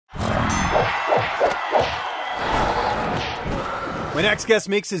My next guest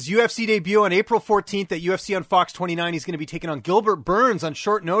makes his UFC debut on April 14th at UFC on Fox 29. He's going to be taking on Gilbert Burns on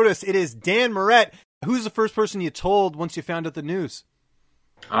short notice. It is Dan Moret. Who's the first person you told once you found out the news?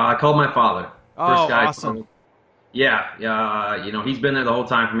 I called my father. Oh, awesome. Yeah, he's been there the whole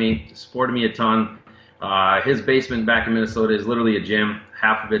time for me, supported me a ton. His basement back in Minnesota is literally a gym.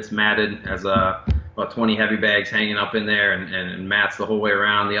 Half of it's matted, has about 20 heavy bags hanging up in there and mats the whole way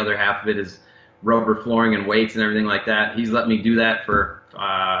around. The other half of it is rubber flooring and weights and everything like that. He's let me do that for,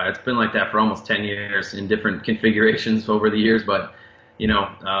 it's been like that for almost 10 years in different configurations over the years. But, he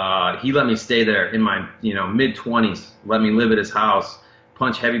let me stay there in my, mid-20s, let me live at his house,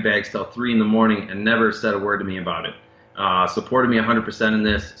 punch heavy bags till 3 in the morning and never said a word to me about it. Supported me 100% in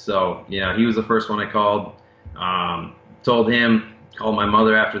this. So, he was the first one I called. Told him, called my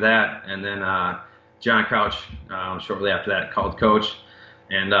mother after that, and then John Crouch shortly after that called Coach.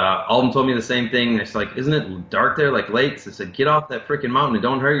 And all of them told me the same thing. It's like, isn't it dark there, like late? So I said, get off that freaking mountain and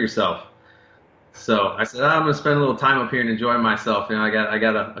don't hurt yourself. So I said, I'm going to spend a little time up here and enjoy myself. I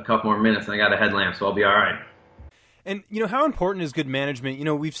got a couple more minutes and I got a headlamp, so I'll be all right. And, how important is good management?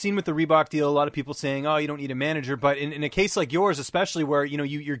 We've seen with the Reebok deal, a lot of people saying, oh, you don't need a manager. But in a case like yours, especially where,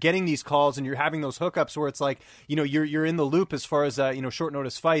 you're getting these calls and you're having those hookups where it's like, you're in the loop as far as, short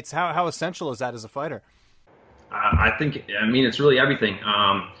notice fights. How essential is that as a fighter? I think, it's really everything.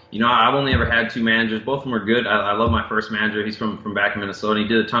 I've only ever had 2 managers. Both of them are good. I love my first manager. He's from back in Minnesota. He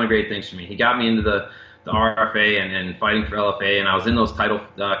did a ton of great things for me. He got me into the RFA and fighting for LFA, and I was in those title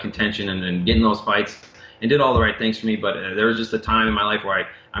contention and getting those fights and did all the right things for me. But there was just a time in my life where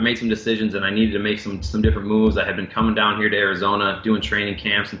I made some decisions and I needed to make some different moves. I had been coming down here to Arizona, doing training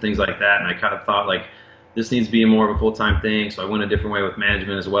camps and things like that, and I kind of thought, like, this needs to be more of a full-time thing, so I went a different way with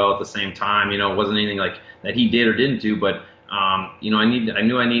management as well at the same time. It wasn't anything like that he did or didn't do, but I knew I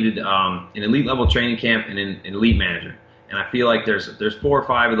needed an elite-level training camp and an elite manager. And I feel like there's 4 or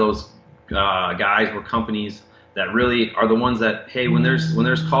 5 of those guys or companies that really are the ones that, hey, when there's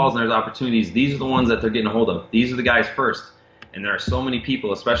calls and there's opportunities, these are the ones that they're getting a hold of. These are the guys first. And there are so many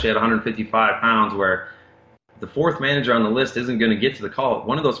people, especially at 155 pounds, where the 4th manager on the list isn't going to get to the call.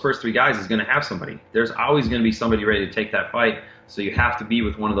 One of those first 3 guys is going to have somebody. There's always going to be somebody ready to take that fight, so you have to be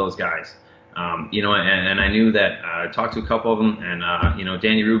with one of those guys. And I knew that. I talked to a couple of them, and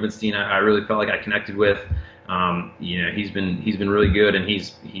Danny Rubenstein, I really felt like I connected with. He's been really good, and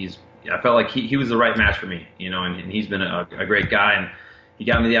I felt like he was the right match for me. And he's been a great guy, and he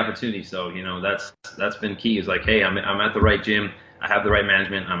got me the opportunity. So that's been key. It's like, hey, I'm at the right gym. I have the right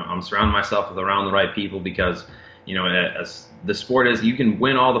management. I'm surrounding myself with around the right people because, as the sport is, you can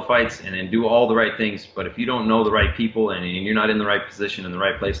win all the fights and do all the right things, but if you don't know the right people and you're not in the right position, in the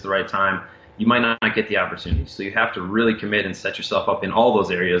right place at the right time, you might not get the opportunity. So you have to really commit and set yourself up in all those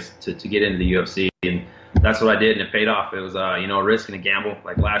areas to get into the UFC, and that's what I did, and it paid off. It was a risk and a gamble.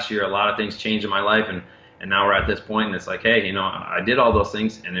 Like last year, a lot of things changed in my life, and now we're at this point, and it's like, hey, I did all those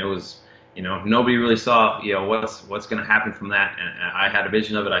things, and it was, nobody really saw, what's going to happen from that. And I had a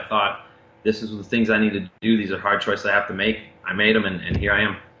vision of it. I thought, this is the things I need to do. These are hard choices I have to make. I made them, and here I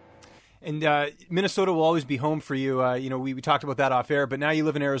am. And Minnesota will always be home for you. We talked about that off air, but now you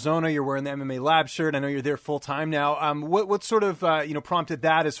live in Arizona. You're wearing the MMA Lab shirt. I know you're there full time now. What sort of prompted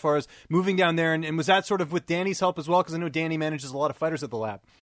that as far as moving down there? And was that sort of with Danny's help as well? Because I know Danny manages a lot of fighters at the Lab.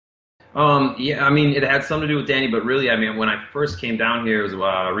 It had something to do with Danny, but really, when I first came down here, it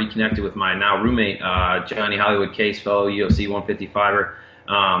was reconnected with my now roommate, Johnny Hollywood Case, fellow UFC 155er.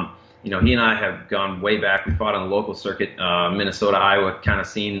 He and I have gone way back. We fought on the local circuit, Minnesota, Iowa, kind of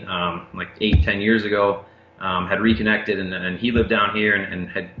scene like 8-10 years ago. Had reconnected, and he lived down here and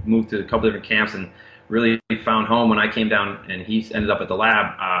had moved to a couple different camps and really found home when I came down, and he ended up at the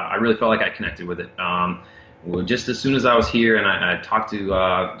Lab. I really felt like I connected with it. Just as soon as I was here and I talked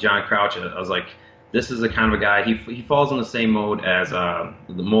to John Crouch, I was like, this is the kind of a guy, he falls in the same mold as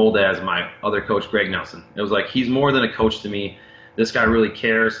my other coach, Greg Nelson. It was like, he's more than a coach to me. This guy really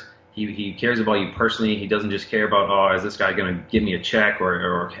cares. He cares about you personally. He doesn't just care about, is this guy going to give me a check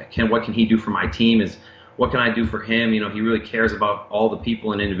or what can he do for my team? What can I do for him? He really cares about all the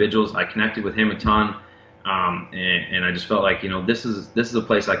people and individuals. I connected with him a ton. And I just felt like, this is a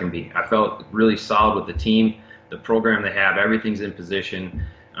place I can be. I felt really solid with the team, the program they have, everything's in position.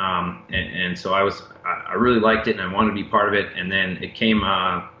 And so I really liked it and I wanted to be part of it. And then it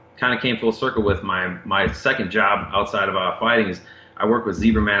kind of came full circle with my second job outside of fighting is I work with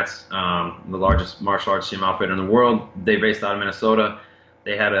Zebra Mats, the largest martial arts gym outfitter in the world. They're based out of Minnesota.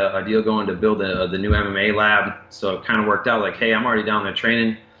 They had a deal going to build the new MMA Lab. So it kind of worked out like, hey, I'm already down there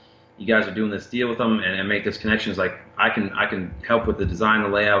training. you guys are doing this deal with them and make this connection. It's like, I can help with the design, the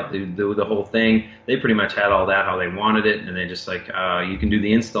layout, do the whole thing. They pretty much had all that how they wanted it, and they just like, you can do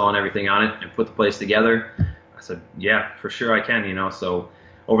the install and everything on it and put the place together. I said, yeah, for sure I can, So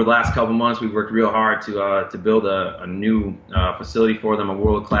over the last couple months, we've worked real hard to build a new facility for them, a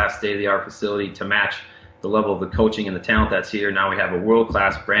world-class, state-of-the-art facility to match the level of the coaching and the talent that's here. Now we have a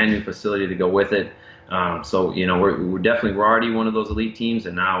world-class, brand-new facility to go with it. So we're already one of those elite teams,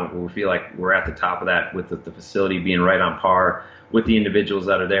 and now we feel like we're at the top of that with the facility being right on par with the individuals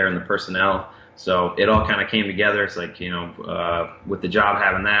that are there and the personnel. So it all kind of came together. It's like, with the job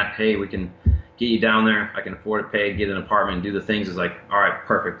having that, hey, we can get you down there. I can afford to pay, get an apartment, and do the things. It's like, all right,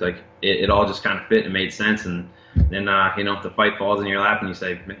 perfect. Like it all just kind of fit and made sense. And then the fight falls in your lap, and you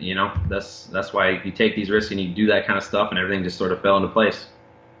say, that's why you take these risks and you do that kind of stuff, and everything just sort of fell into place.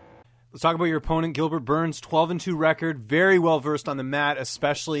 Let's talk about your opponent, Gilbert Burns, 12-2 record, very well versed on the mat,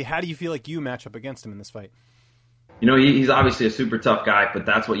 especially. How do you feel like you match up against him in this fight? He's obviously a super tough guy, but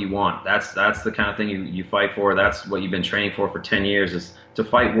that's what you want. That's the kind of thing you fight for. That's what you've been training for 10 years, is to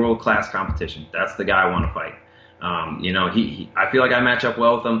fight world-class competition. That's the guy I want to fight. I feel like I match up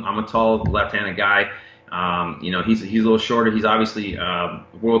well with him. I'm a tall, left-handed guy. He's a little shorter. He's obviously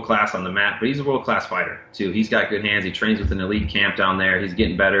world-class on the mat, but he's a world-class fighter, too. He's got good hands. He trains with an elite camp down there. He's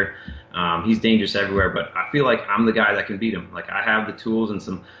getting better. He's dangerous everywhere, but I feel like I'm the guy that can beat him. Like, I have the tools and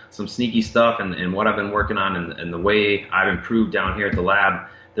some sneaky stuff and what I've been working on and the way I've improved down here at the lab.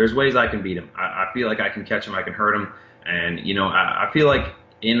 There's ways I can beat him. I feel like I can catch him. I can hurt him. And, I feel like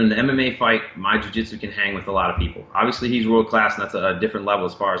in an MMA fight, my jiu-jitsu can hang with a lot of people. Obviously, he's world-class, and that's a different level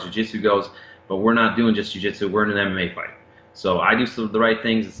as far as jiu-jitsu goes, but we're not doing just jiu-jitsu. We're in an MMA fight. So I do the right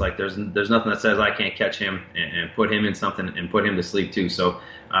things. It's like there's nothing that says I can't catch him and put him in something and put him to sleep too. So,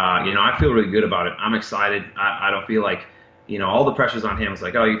 I feel really good about it. I'm excited. I don't feel like, all the pressure's on him. It's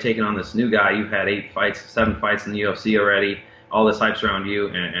like, oh, you're taking on this new guy. You've had 7 fights in the UFC already. All this hype's around you,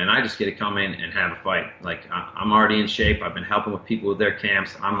 and I just get to come in and have a fight. Like, I'm already in shape. I've been helping with people with their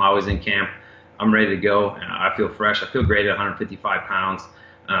camps. I'm always in camp. I'm ready to go. I feel fresh. I feel great at 155 pounds.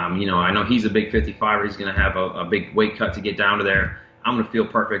 I know he's a big 55er. He's going to have a big weight cut to get down to there. I'm going to feel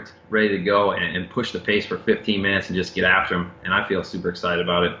perfect, ready to go, and push the pace for 15 minutes and just get after him. And I feel super excited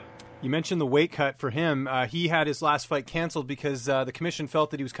about it. You mentioned the weight cut for him. He had his last fight canceled because the commission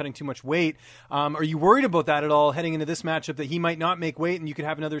felt that he was cutting too much weight. Are you worried about that at all heading into this matchup, that he might not make weight and you could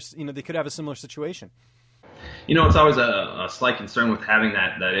have they could have a similar situation? It's always a slight concern with having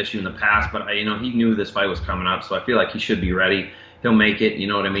that issue in the past, but he knew this fight was coming up, so I feel like he should be ready. He'll make it, you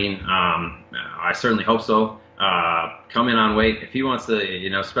know what I mean? I certainly hope so. Come in on weight. If he wants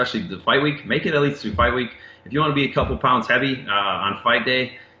to, especially the fight week, make it at least through fight week. If you want to be a couple pounds heavy on fight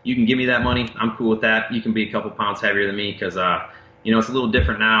day, you can give me that money. I'm cool with that. You can be a couple pounds heavier than me because, it's a little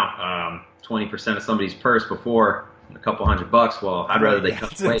different now. 20% of somebody's purse before, a couple $100. Well, I'd rather they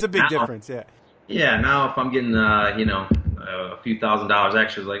cut weight. It's a big difference, yeah. Yeah, now if I'm getting, a few $1,000s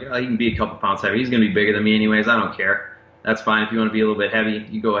extra, it's like, he can be a couple pounds heavier. He's going to be bigger than me anyways. I don't care. That's fine. If you want to be a little bit heavy,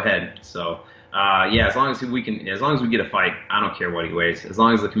 you go ahead. So, as long as we get a fight, I don't care what he weighs. As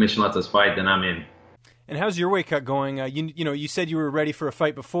long as the commission lets us fight, then I'm in. And how's your weight cut going? You said you were ready for a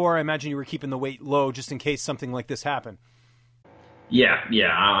fight before. I imagine you were keeping the weight low just in case something like this happened. Yeah,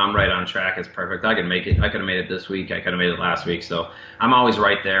 I'm right on track. It's perfect. I could make it. I could have made it this week. I could have made it last week. So I'm always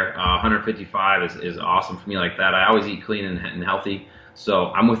right there. 155 is awesome for me like that. I always eat clean and healthy. So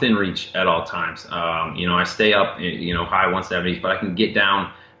I'm within reach at all times. I stay up, high 170s, but I can get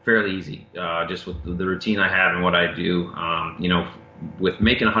down fairly easy, just with the routine I have and what I do. With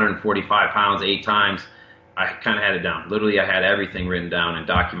making 145 pounds 8 times, I kind of had it down. Literally, I had everything written down and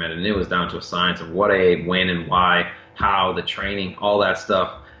documented, and it was down to a science of what I ate, when and why, how, the training, all that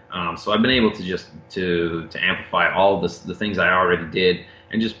stuff. So I've been able to just to amplify all the things I already did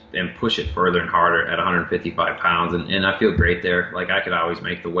and push it further and harder at 155 pounds. And I feel great there. Like, I could always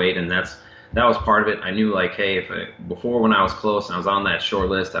make the weight, and that was part of it. I knew, like, hey, before when I was close and I was on that short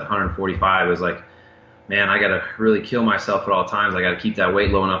list at 145, it was like, man, I got to really kill myself at all times. I got to keep that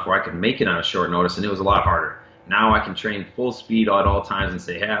weight low enough where I can make it on a short notice, and it was a lot harder. Now I can train full speed at all times and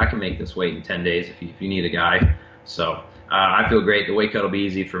say, hey, I can make this weight in 10 days if you need a guy. So I feel great. The weight cut will be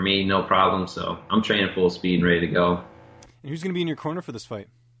easy for me, no problem. So I'm training full speed and ready to go. And who's going to be in your corner for this fight?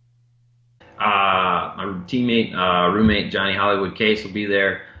 My teammate, roommate, Johnny Hollywood Case will be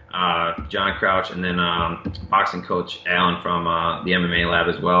there. John Crouch, and then boxing coach Alan from the MMA Lab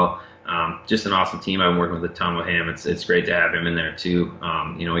as well. Just an awesome team. I've been working with a ton with him. It's great to have him in there too.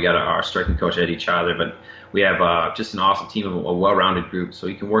 We got our striking coach Eddie Childer, but we have just an awesome team of a well-rounded group. So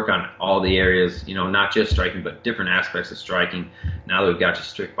you can work on all the areas, not just striking, but different aspects of striking. Now that we've got just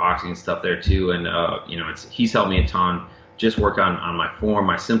strict boxing and stuff there too, and he's helped me a ton. Just work on my form,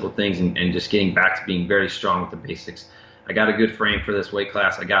 my simple things, and just getting back to being very strong with the basics. I got a good frame for this weight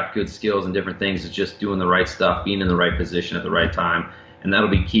class. I got good skills and different things. It's just doing the right stuff, being in the right position at the right time. And that'll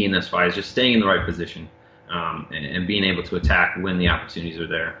be key in this fight, is just staying in the right position and being able to attack when the opportunities are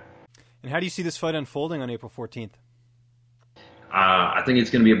there. And how do you see this fight unfolding on April 14th? I think it's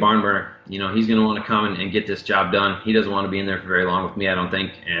going to be a barn burner. He's going to want to come and get this job done. He doesn't want to be in there for very long with me, I don't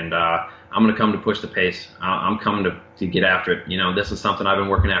think. And I'm going to come to push the pace. I'm coming to get after it. This is something I've been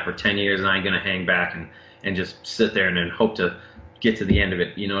working at for 10 years, and I ain't going to hang back and just sit there and then hope to get to the end of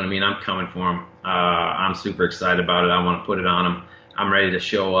it. You know what I mean? I'm coming for him. I'm super excited about it. I want to put it on him. I'm ready to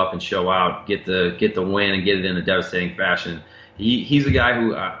show up and show out, get the win, and get it in a devastating fashion. He's a guy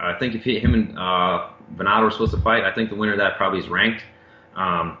who I think if him and Venado were supposed to fight, I think the winner of that probably is ranked.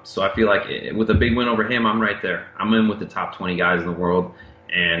 So I feel like with a big win over him, I'm right there. I'm in with the top 20 guys in the world,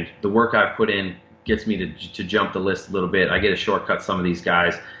 and the work I've put in gets me to jump the list a little bit. I get to shortcut some of these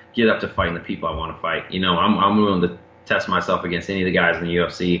guys, get up to fighting the people I want to fight. I'm willing to test myself against any of the guys in the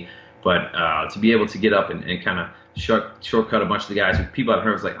UFC, but to be able to get up and kind of shortcut a bunch of the guys who people I've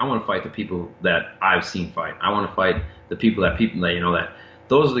heard was like, I want to fight the people that I've seen fight. I want to fight the people that that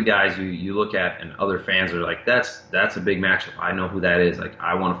those are the guys you look at and other fans are like, that's a big matchup. I know who that is. Like,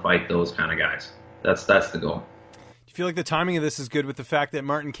 I want to fight those kind of guys. That's the goal. Do you feel like the timing of this is good with the fact that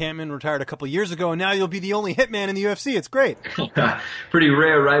Martin Kampmann retired a couple years ago, and now you'll be the only hitman in the UFC? It's great. Pretty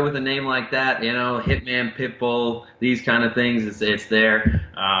rare, right, with a name like that. Hitman, Pitbull, these kind of things. It's there.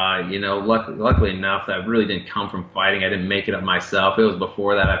 Luckily enough, that really didn't come from fighting. I didn't make it up myself. It was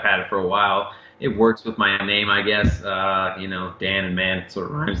before that. I've had it for a while. It works with my name, I guess. Dan and Man sort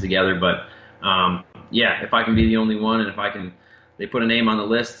of rhymes together. But if I can be the only one, and they put a name on the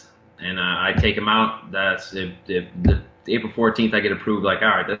list, and I take him out, that's if the April 14th I get approved, like, all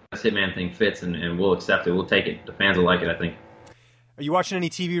right, this Hitman thing fits, and we'll accept it. We'll take it. The fans will like it, I think. Are you watching any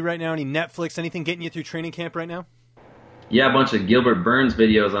TV right now, any Netflix, anything getting you through training camp right now? Yeah, a bunch of Gilbert Burns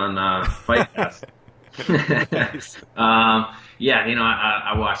videos on Fight Pass. Nice.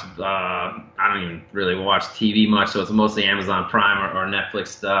 I watch, I don't even really watch TV much, so it's mostly Amazon Prime or Netflix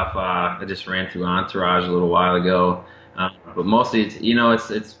stuff. I just ran through Entourage a little while ago. But mostly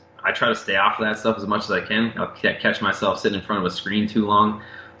it's I try to stay off of that stuff as much as I can. I'll catch myself sitting in front of a screen too long.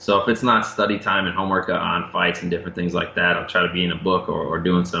 So if it's not study time and homework on fights and different things like that, I'll try to be in a book or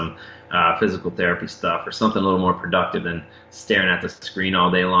doing some physical therapy stuff or something a little more productive than staring at the screen all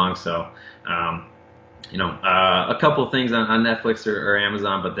day long. So, a couple of things on Netflix or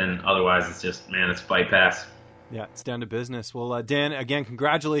Amazon, but then otherwise it's just, it's Fight Pass. Yeah, it's down to business. Well, Dan, again,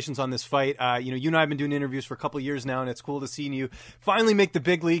 congratulations on this fight. You and I have been doing interviews for a couple of years now, and it's cool to see you finally make the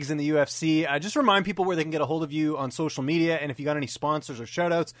big leagues in the UFC. Just remind people where they can get a hold of you on social media, and if you got any sponsors or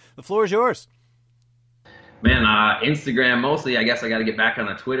shout-outs, the floor is yours. Man, Instagram mostly. I guess I got to get back on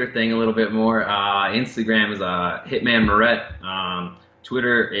the Twitter thing a little bit more. Instagram is Hitman Moret.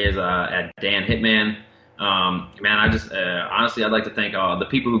 Twitter is at Dan Hitman. I just honestly, I'd like to thank the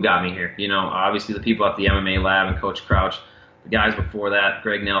people who got me here. Obviously the people at the MMA Lab and Coach Crouch, the guys before that,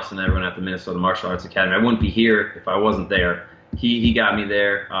 Greg Nelson, everyone at the Minnesota Martial Arts Academy. I wouldn't be here if I wasn't there. He got me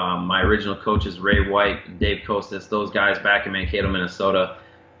there. My original coaches, Ray White and Dave Costas, those guys back in Mankato, Minnesota,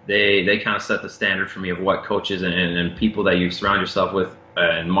 they kind of set the standard for me of what coaches and people that you surround yourself with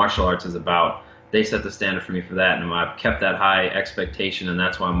and martial arts is about. They set the standard for me for that, and I've kept that high expectation, and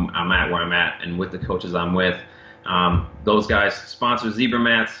that's why I'm at where I'm at, and with the coaches I'm with. Those guys sponsor Zebra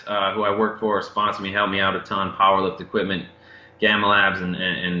Mats, who I work for, sponsor me, help me out a ton, Powerlift Equipment, Gamma Labs,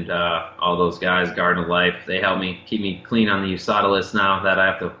 and all those guys, Garden of Life. They help me keep me clean on the USADA list now that I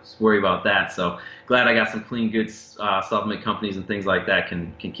have to worry about that. So glad I got some clean, good supplement companies and things like that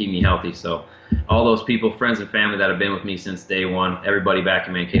can keep me healthy. So all those people, friends and family that have been with me since day one, everybody back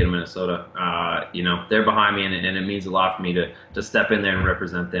in Mankato, Minnesota, they're behind me, and it means a lot for me to step in there and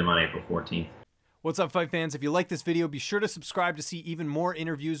represent them on April 14th. What's up, fight fans? If you like this video, be sure to subscribe to see even more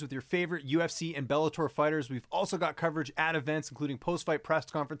interviews with your favorite UFC and Bellator fighters. We've also got coverage at events, including post-fight press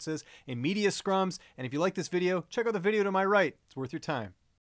conferences and media scrums. And if you like this video, check out the video to my right. It's worth your time.